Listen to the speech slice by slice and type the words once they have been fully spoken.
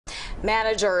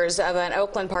Managers of an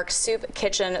Oakland Park soup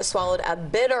kitchen swallowed a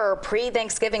bitter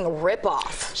pre-Thanksgiving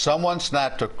ripoff. Someone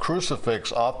snatched a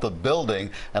crucifix off the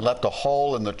building and left a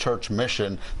hole in the church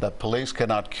mission that police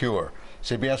cannot cure.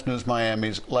 CBS News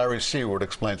Miami's Larry Seward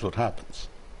explains what happens.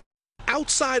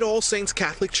 Outside All Saints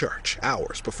Catholic Church,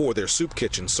 hours before their soup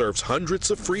kitchen serves hundreds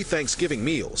of free Thanksgiving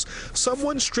meals,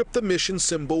 someone stripped the mission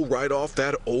symbol right off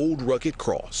that old rugged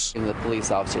cross. And the police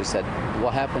officer said,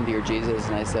 "What happened to your Jesus?"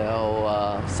 And I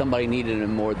said, somebody needed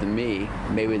him more than me.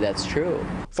 Maybe that's true.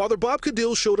 Father Bob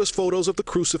Cadill showed us photos of the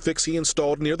crucifix he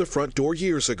installed near the front door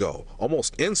years ago.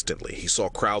 Almost instantly, he saw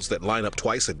crowds that line up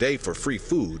twice a day for free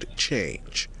food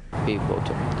change. People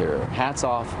took their hats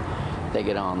off. They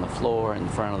get on the floor in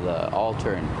front of the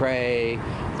altar and pray.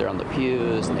 They're on the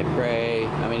pews and they pray.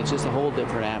 I mean, it's just a whole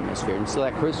different atmosphere. And so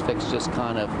that crucifix just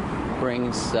kind of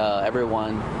brings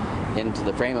everyone into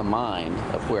the frame of mind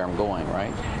of where I'm going,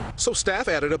 right? So staff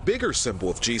added a bigger symbol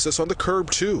of Jesus on the curb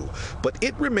too, but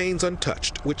it remains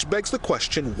untouched, which begs the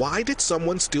question, why did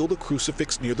someone steal the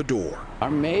crucifix near the door? Or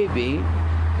maybe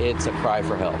it's a cry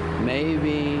for help.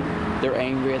 Maybe they're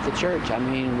angry at the church. I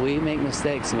mean, we make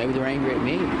mistakes. Maybe they're angry at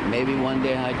me. Maybe one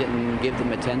day I didn't give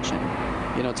them attention.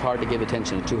 You know, it's hard to give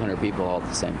attention to 200 people all at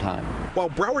the same time. While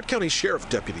Broward County Sheriff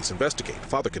deputies investigate,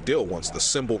 Father Cadill wants the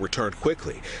symbol returned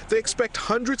quickly. They expect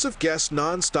hundreds of guests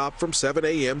nonstop from 7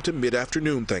 a.m. to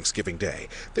mid-afternoon Thanksgiving Day.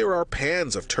 There are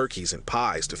pans of turkeys and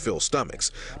pies to fill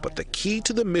stomachs, but the key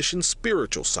to the mission's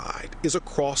spiritual side is a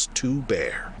cross too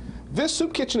bare. This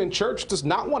soup kitchen and church does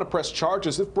not want to press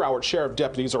charges if Broward Sheriff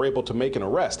deputies are able to make an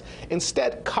arrest.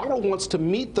 Instead, Carl wants to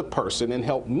meet the person and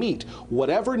help meet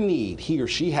whatever need he or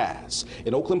she has.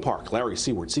 In Oakland Park, Larry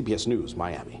Seward, CBS News,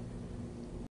 Miami.